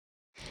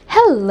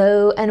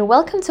Hello and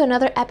welcome to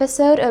another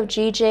episode of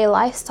GJ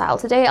Lifestyle.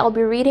 Today I'll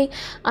be reading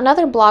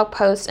another blog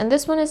post and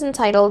this one is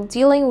entitled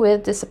Dealing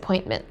with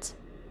Disappointment.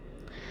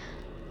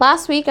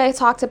 Last week I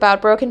talked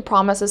about broken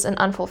promises and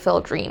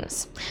unfulfilled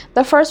dreams.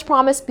 The first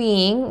promise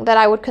being that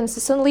I would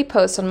consistently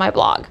post on my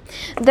blog.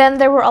 Then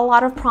there were a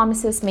lot of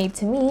promises made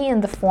to me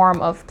in the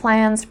form of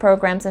plans,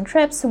 programs, and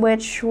trips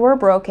which were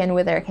broken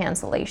with their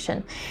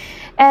cancellation.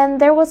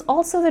 And there was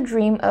also the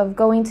dream of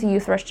going to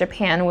Youth Rush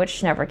Japan,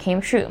 which never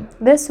came true.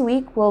 This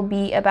week will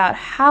be about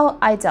how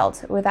I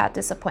dealt with that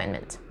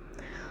disappointment.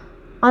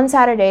 On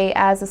Saturday,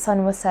 as the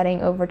sun was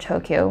setting over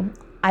Tokyo,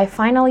 I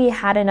finally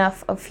had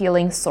enough of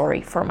feeling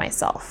sorry for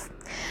myself.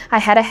 I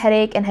had a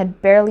headache and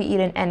had barely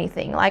eaten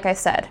anything. Like I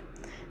said,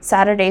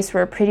 Saturdays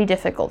were pretty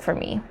difficult for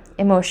me,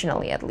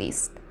 emotionally at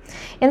least.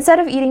 Instead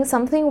of eating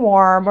something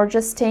warm or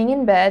just staying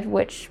in bed,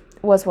 which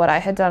was what I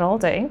had done all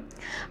day,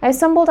 I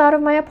stumbled out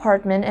of my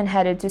apartment and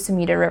headed to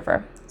Sumida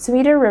River.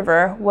 Sumida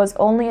River was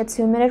only a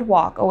 2-minute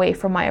walk away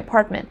from my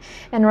apartment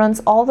and runs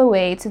all the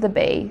way to the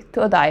bay, to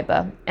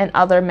Odaiba, and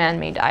other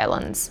man-made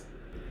islands.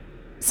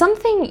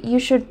 Something you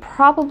should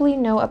probably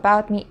know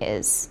about me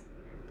is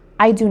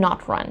I do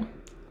not run.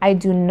 I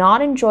do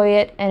not enjoy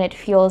it, and it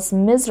feels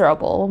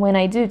miserable when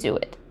I do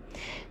it.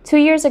 2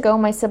 years ago,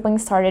 my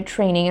siblings started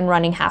training and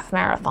running half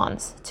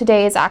marathons.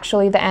 Today is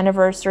actually the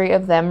anniversary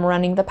of them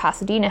running the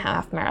Pasadena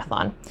half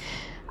marathon.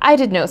 I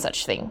did no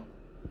such thing.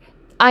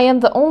 I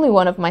am the only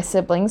one of my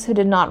siblings who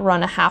did not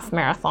run a half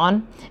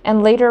marathon,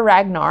 and later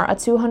Ragnar a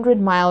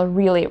 200-mile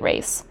relay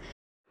race.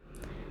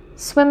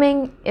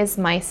 Swimming is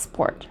my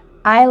sport.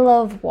 I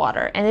love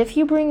water, and if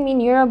you bring me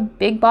near a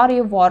big body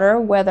of water,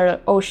 whether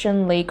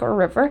ocean, lake, or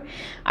river,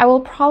 I will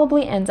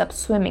probably end up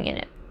swimming in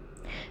it.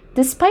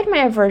 Despite my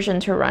aversion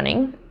to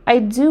running, I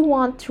do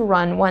want to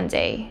run one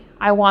day.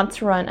 I want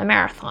to run a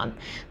marathon.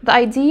 The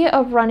idea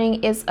of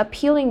running is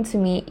appealing to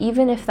me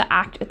even if the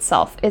act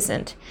itself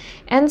isn't.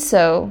 And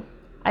so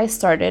I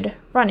started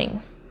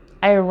running.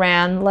 I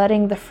ran,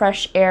 letting the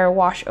fresh air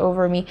wash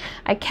over me.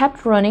 I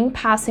kept running,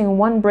 passing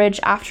one bridge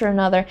after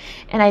another,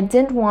 and I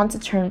didn't want to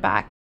turn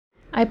back.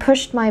 I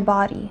pushed my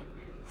body.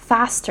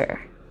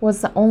 Faster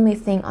was the only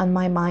thing on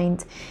my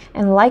mind,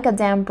 and like a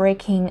dam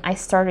breaking, I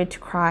started to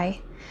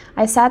cry.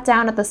 I sat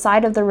down at the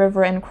side of the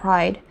river and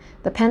cried.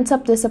 The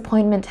pent-up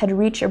disappointment had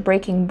reached a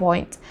breaking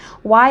point.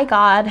 Why,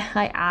 God?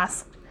 I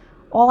asked.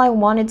 All I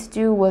wanted to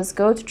do was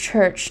go to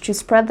church, to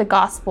spread the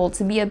gospel,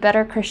 to be a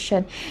better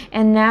Christian,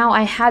 and now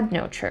I had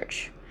no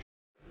church.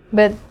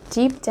 But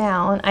deep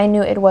down, I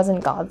knew it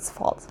wasn't God's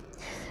fault.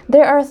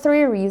 There are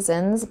 3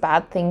 reasons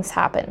bad things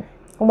happen.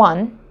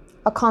 1,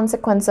 a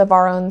consequence of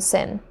our own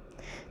sin.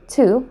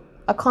 2,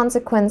 a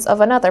consequence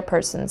of another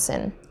person's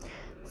sin.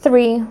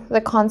 3,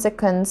 the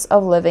consequence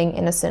of living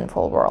in a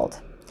sinful world.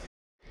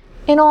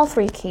 In all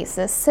 3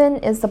 cases, sin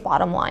is the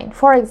bottom line.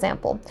 For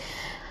example,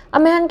 a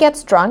man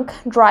gets drunk,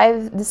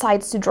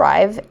 decides to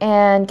drive,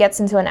 and gets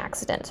into an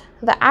accident.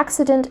 The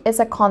accident is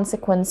a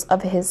consequence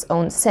of his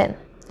own sin.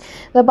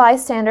 The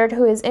bystander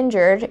who is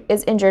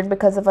injured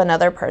because of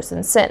another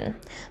person's sin.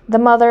 The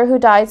mother who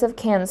dies of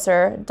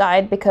cancer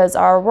died because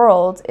our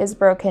world is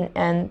broken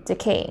and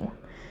decaying.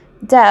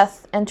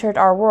 Death entered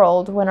our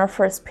world when our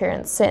first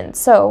parents sinned.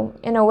 So,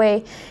 in a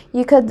way,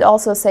 you could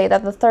also say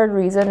that the 3rd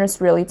reason is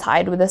really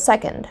tied with the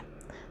 2nd.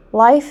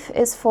 Life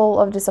is full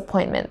of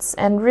disappointments,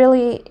 and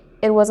really,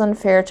 it was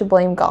unfair to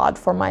blame God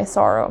for my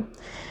sorrow.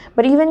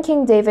 But even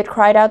King David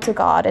cried out to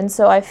God, and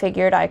so I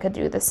figured I could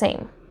do the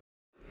same.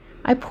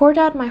 I poured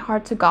out my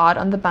heart to God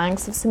on the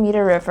banks of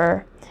Sumida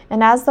River,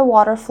 and as the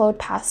water flowed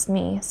past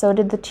me, so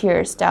did the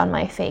tears down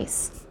my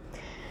face.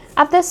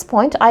 At this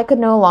point, I could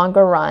no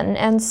longer run,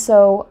 and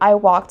so I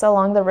walked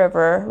along the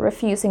river,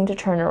 refusing to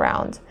turn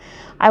around.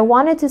 I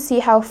wanted to see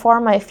how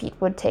far my feet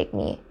would take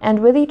me, and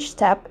with each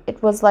step,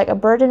 it was like a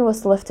burden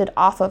was lifted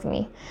off of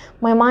me.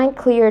 My mind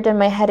cleared and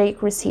my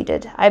headache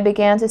receded. I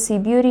began to see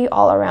beauty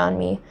all around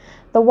me.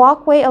 The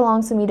walkway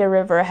along Sumida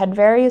River had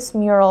various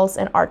murals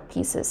and art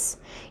pieces.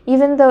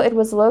 Even though it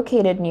was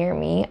located near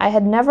me, I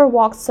had never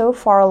walked so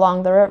far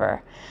along the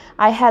river.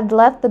 I had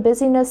let the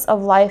busyness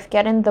of life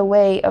get in the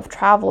way of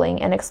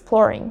traveling and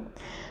exploring.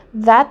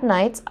 That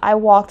night, I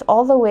walked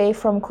all the way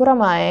from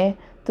Kuramae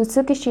to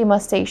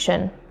Tsukishima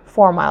Station,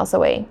 4 miles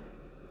away.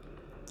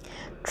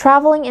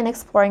 Traveling and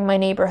exploring my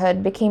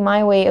neighborhood became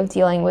my way of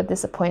dealing with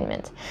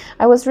disappointment.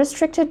 I was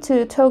restricted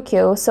to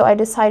Tokyo, so I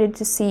decided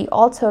to see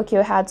all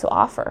Tokyo had to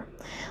offer.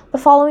 The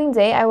following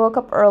day, I woke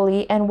up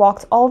early and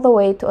walked all the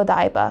way to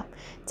Odaiba,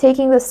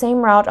 taking the same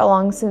route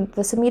along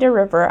the Sumida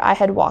River I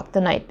had walked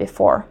the night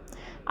before.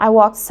 I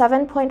walked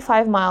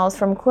 7.5 miles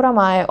from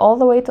Kuramae all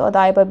the way to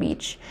Odaiba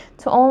Beach,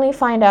 to only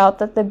find out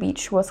that the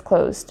beach was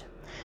closed.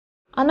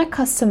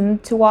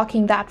 Unaccustomed to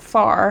walking that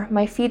far,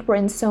 my feet were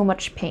in so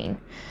much pain.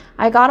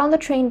 I got on the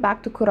train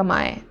back to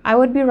Kuramae. I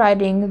would be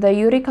riding the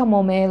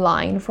Yurikamome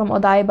line from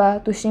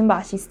Odaiba to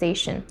Shimbashi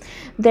Station.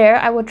 There,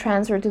 I would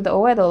transfer to the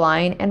Oedo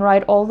line and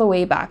ride all the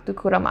way back to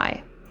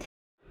Kuramae.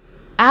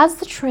 As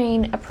the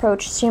train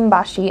approached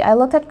Shimbashi, I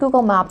looked at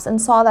Google Maps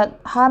and saw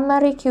that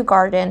Hamarikyu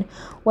Garden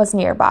was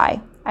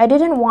nearby. I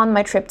didn't want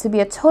my trip to be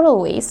a total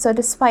waste, so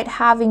despite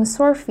having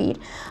sore feet,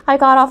 I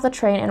got off the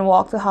train and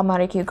walked to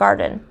Hamarikyu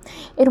Garden.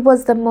 It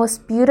was the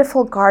most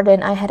beautiful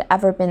garden I had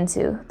ever been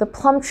to. The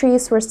plum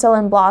trees were still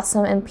in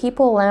blossom and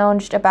people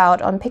lounged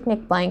about on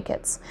picnic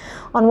blankets.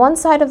 On one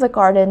side of the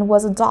garden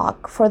was a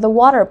dock for the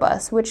water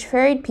bus, which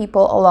ferried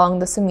people along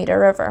the Sumida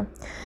River.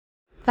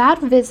 That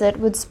visit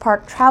would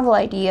spark travel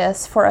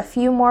ideas for a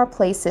few more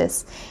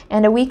places,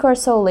 and a week or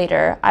so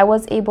later, I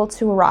was able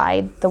to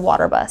ride the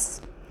water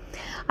bus.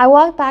 I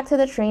walked back to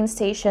the train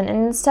station,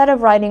 and instead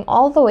of riding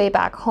all the way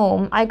back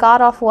home, I got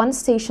off one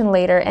station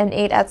later and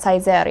ate at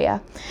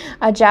Saizeria,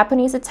 a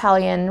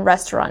Japanese-Italian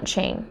restaurant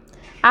chain.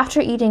 After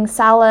eating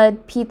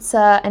salad,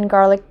 pizza, and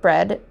garlic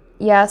bread,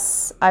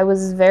 yes, I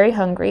was very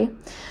hungry,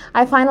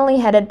 I finally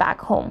headed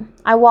back home.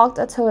 I walked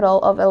a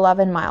total of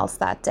 11 miles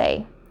that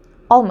day,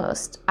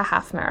 almost a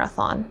half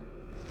marathon.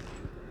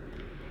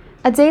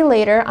 A day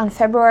later, on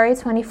February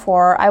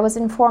 24, I was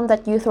informed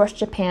that Youth Rush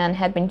Japan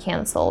had been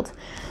canceled.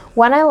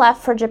 When I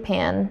left for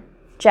Japan,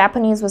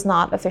 Japanese was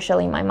not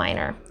officially my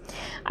minor.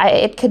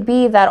 It could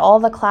be that all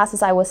the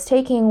classes I was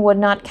taking would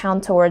not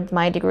count towards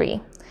my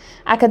degree.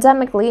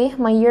 Academically,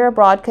 my year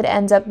abroad could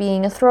end up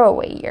being a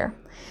throwaway year.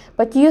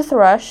 But Youth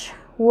Rush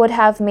would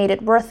have made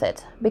it worth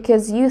it,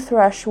 because Youth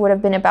Rush would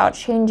have been about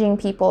changing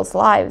people's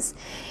lives,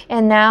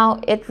 and now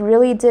it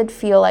really did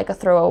feel like a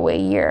throwaway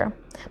year.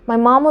 My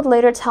mom would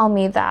later tell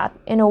me that,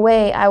 in a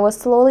way, I was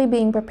slowly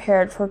being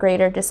prepared for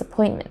greater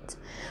disappointment.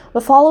 The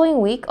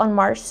following week, on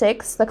March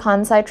 6, the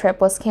Kansai trip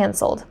was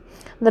canceled.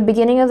 The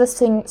beginning of the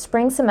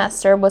spring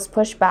semester was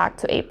pushed back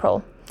to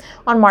April.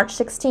 On March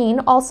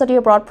 16, all study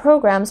abroad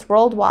programs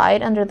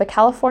worldwide under the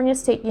California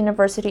State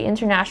University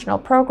International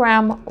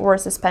Program were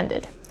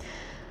suspended.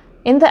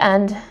 In the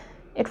end,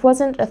 it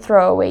wasn't a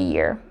throwaway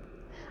year.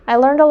 I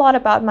learned a lot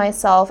about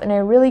myself, and I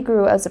really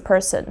grew as a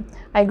person.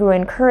 I grew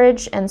in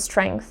courage and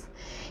strength.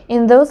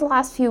 In those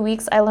last few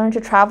weeks, I learned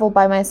to travel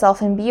by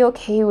myself and be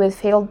okay with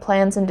failed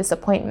plans and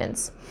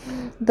disappointments.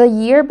 The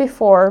year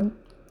before,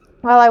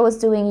 while I was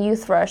doing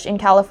Youth Rush in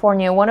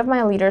California, one of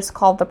my leaders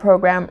called the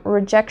program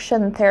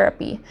rejection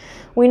therapy.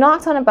 We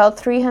knocked on about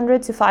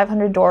 300 to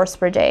 500 doors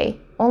per day.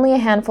 Only a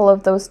handful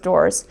of those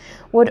doors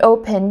would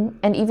open,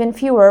 and even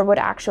fewer would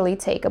actually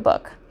take a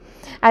book.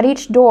 At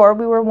each door,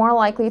 we were more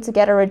likely to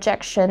get a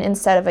rejection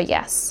instead of a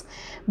yes,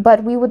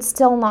 but we would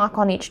still knock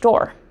on each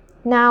door.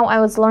 Now I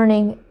was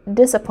learning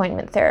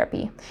disappointment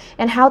therapy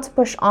and how to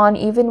push on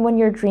even when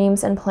your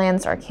dreams and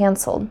plans are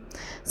canceled.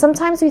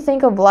 Sometimes we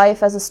think of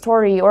life as a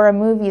story or a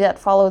movie that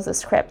follows a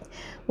script.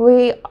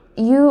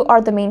 You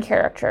are the main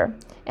character,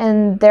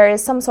 and there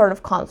is some sort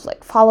of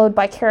conflict followed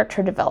by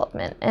character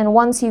development. And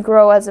once you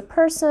grow as a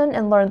person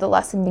and learn the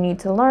lesson you need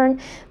to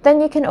learn, then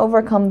you can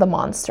overcome the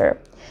monster.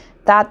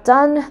 That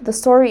done, the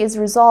story is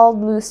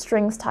resolved, loose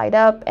strings tied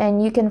up,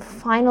 and you can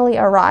finally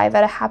arrive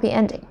at a happy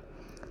ending.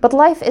 But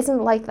life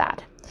isn't like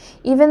that.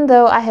 Even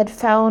though I had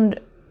found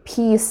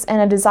peace and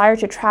a desire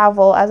to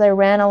travel as I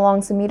ran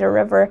along Sumida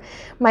River,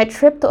 my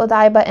trip to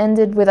Odaiba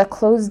ended with a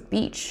closed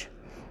beach.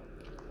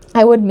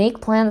 I would make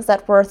plans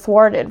that were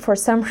thwarted for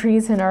some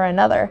reason or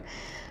another.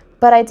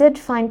 But I did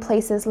find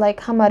places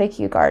like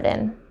Hamarikyu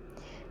Garden.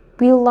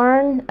 We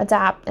learn,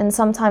 adapt, and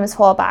sometimes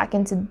fall back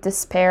into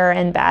despair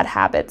and bad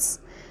habits.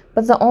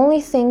 But the only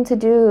thing to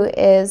do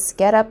is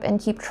get up and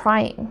keep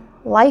trying.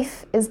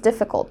 Life is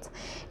difficult,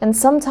 and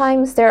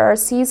sometimes there are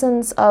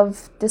seasons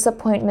of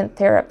disappointment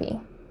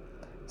therapy.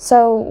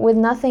 So, with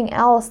nothing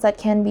else that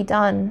can be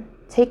done,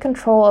 take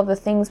control of the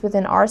things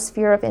within our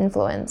sphere of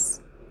influence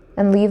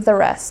and leave the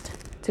rest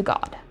to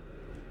God.